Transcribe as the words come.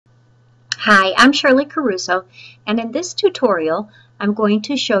Hi, I'm Shirley Caruso, and in this tutorial I'm going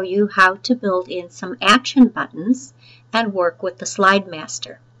to show you how to build in some action buttons and work with the Slide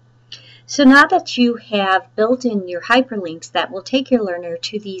Master. So now that you have built in your hyperlinks that will take your learner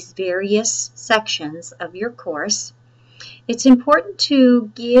to these various sections of your course, it's important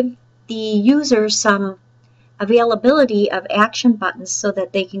to give the user some availability of action buttons so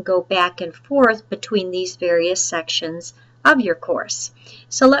that they can go back and forth between these various sections of your course.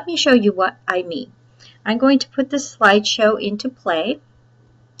 So let me show you what I mean. I'm going to put this slideshow into play,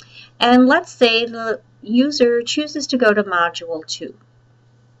 and let's say the user chooses to go to Module 2.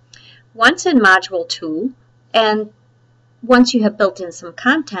 Once in Module 2, and once you have built in some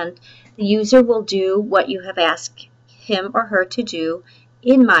content, the user will do what you have asked him or her to do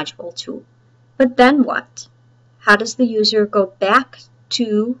in Module 2. But then what? How does the user go back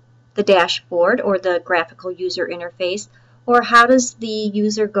to the dashboard or the graphical user interface, or how does the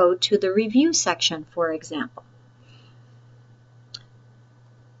user go to the review section, for example?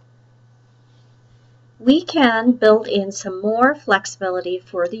 We can build in some more flexibility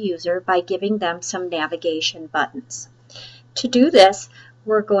for the user by giving them some navigation buttons. To do this,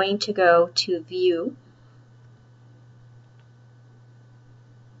 we're going to go to View,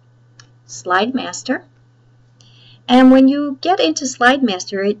 Slide Master. And when you get into Slide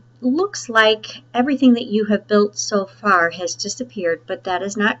Master, it looks like everything that you have built so far has disappeared, but that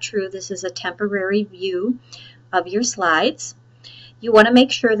is not true. This is a temporary view of your slides. You want to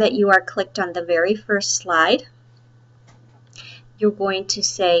make sure that you are clicked on the very first slide. You're going to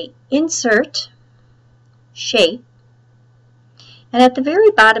say Insert, Shape, and at the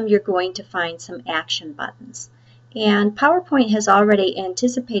very bottom you're going to find some action buttons. And PowerPoint has already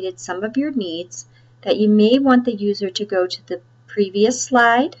anticipated some of your needs, that you may want the user to go to the previous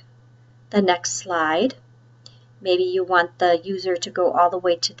slide, the next slide. Maybe you want the user to go all the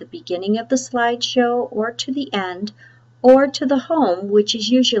way to the beginning of the slideshow or to the end or to the home, which is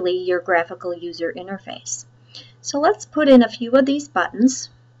usually your graphical user interface. So let's put in a few of these buttons.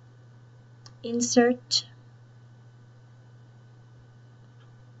 Insert,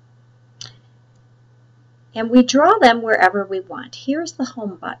 and we draw them wherever we want. Here's the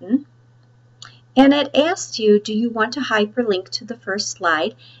home button. And it asks you, do you want to hyperlink to the first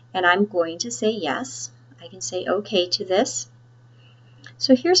slide? And I'm going to say yes. I can say OK to this.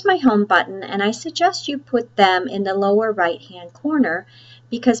 So here's my home button, and I suggest you put them in the lower right-hand corner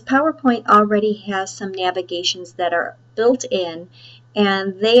because PowerPoint already has some navigations that are built in,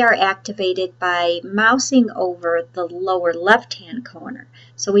 and they are activated by mousing over the lower left-hand corner.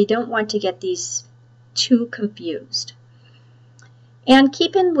 So we don't want to get these too confused. And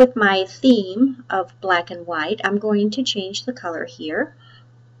keeping with my theme of black and white, I'm going to change the color here.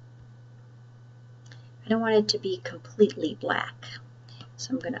 I don't want it to be completely black, so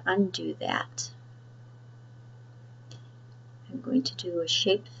I'm going to undo that. I'm going to do a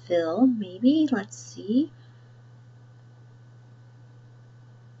shape fill, maybe. Let's see.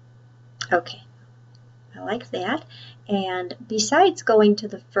 Okay, I like that. And besides going to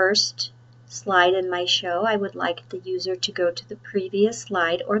the first slide in my show, I would like the user to go to the previous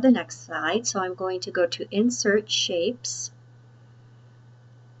slide or the next slide. So I'm going to go to Insert Shapes.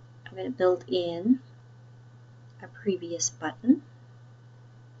 I'm going to build in a previous button.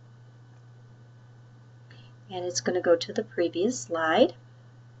 And it's going to go to the previous slide.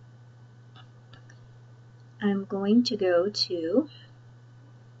 I'm going to go to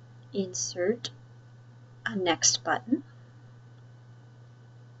Insert a Next button.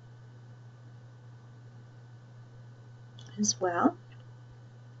 As well.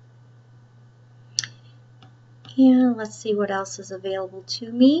 And let's see what else is available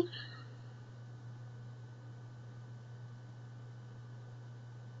to me.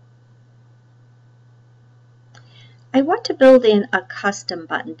 I want to build in a custom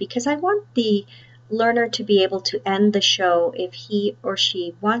button because I want the learner to be able to end the show if he or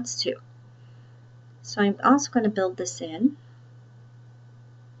she wants to. So I'm also going to build this in.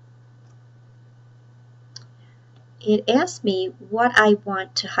 It asks me what I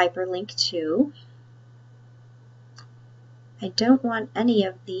want to hyperlink to. I don't want any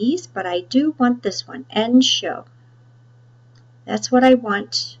of these, but I do want this one, End Show. That's what I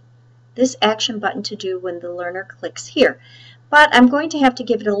want this action button to do when the learner clicks here. But I'm going to have to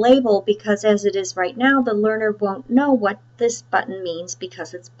give it a label because as it is right now, the learner won't know what this button means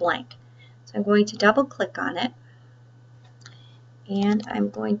because it's blank. So I'm going to double click on it, and I'm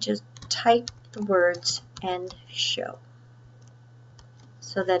going to type the words End Show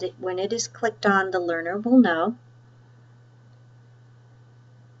so that when it is clicked on, the learner will know.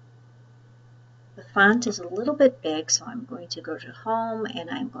 The font is a little bit big, so I'm going to go to Home and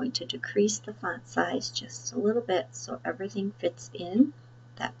I'm going to decrease the font size just a little bit so everything fits in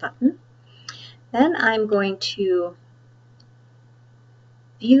that button. Then I'm going to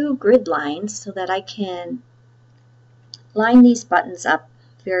view grid lines so that I can line these buttons up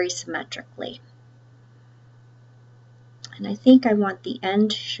very symmetrically. And I think I want the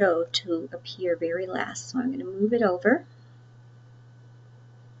end show to appear very last, so I'm going to move it over.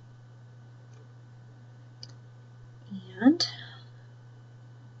 And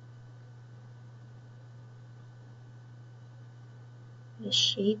the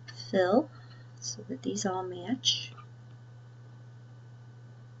shape fill so that these all match.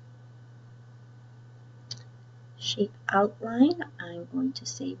 Shape outline, I'm going to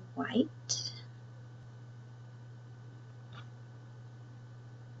say white.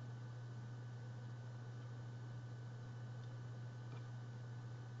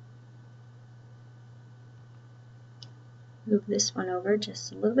 Move this one over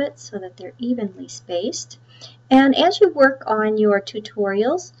just a little bit so that they're evenly spaced. And as you work on your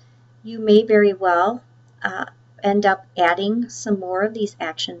tutorials, you may very well end up adding some more of these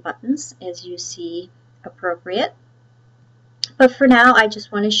action buttons as you see appropriate. But for now, I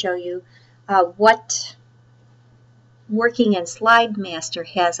just want to show you what working in Slide Master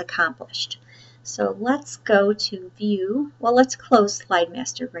has accomplished. So let's go to View. Well, let's close Slide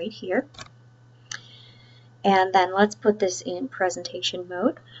Master right here. And then let's put this in presentation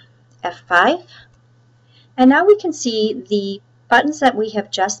mode, F5. And now we can see the buttons that we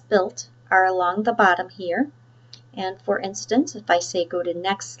have just built are along the bottom here. And for instance, if I say go to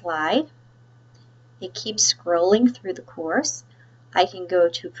next slide, it keeps scrolling through the course. I can go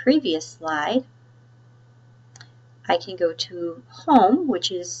to previous slide. I can go to home, which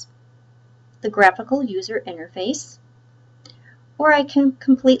is the graphical user interface, or I can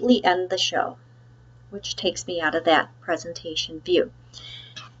completely end the show, which takes me out of that presentation view.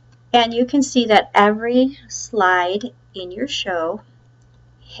 And you can see that every slide in your show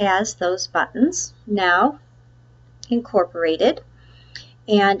has those buttons now incorporated.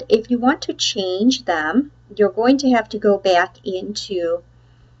 And if you want to change them, you're going to have to go back into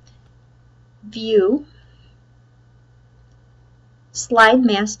View, Slide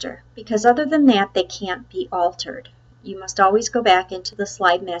Master, because other than that, they can't be altered. You must always go back into the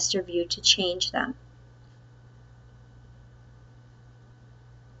Slide Master view to change them.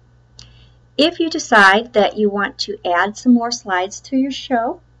 If you decide that you want to add some more slides to your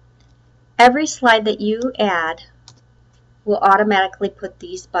show, every slide that you add will automatically put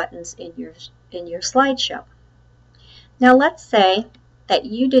these buttons in your slideshow. Now let's say that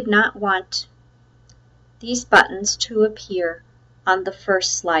you did not want these buttons to appear on the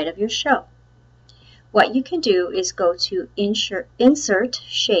first slide of your show. What you can do is go to Insert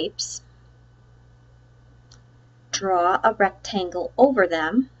Shapes, draw a rectangle over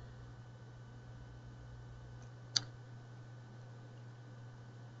them,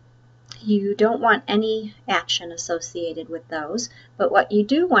 you don't want any action associated with those, but what you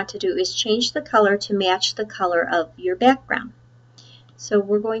do want to do is change the color to match the color of your background. So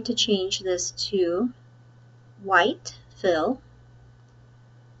we're going to change this to white fill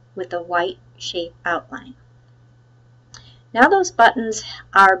with a white shape outline. Now those buttons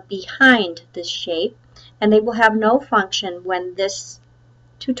are behind this shape, and they will have no function when this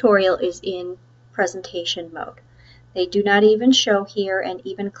tutorial is in presentation mode. They do not even show here, and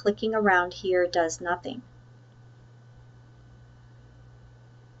even clicking around here does nothing.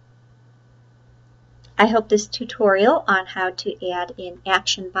 I hope this tutorial on how to add in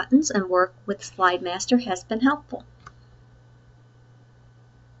action buttons and work with Slide Master has been helpful.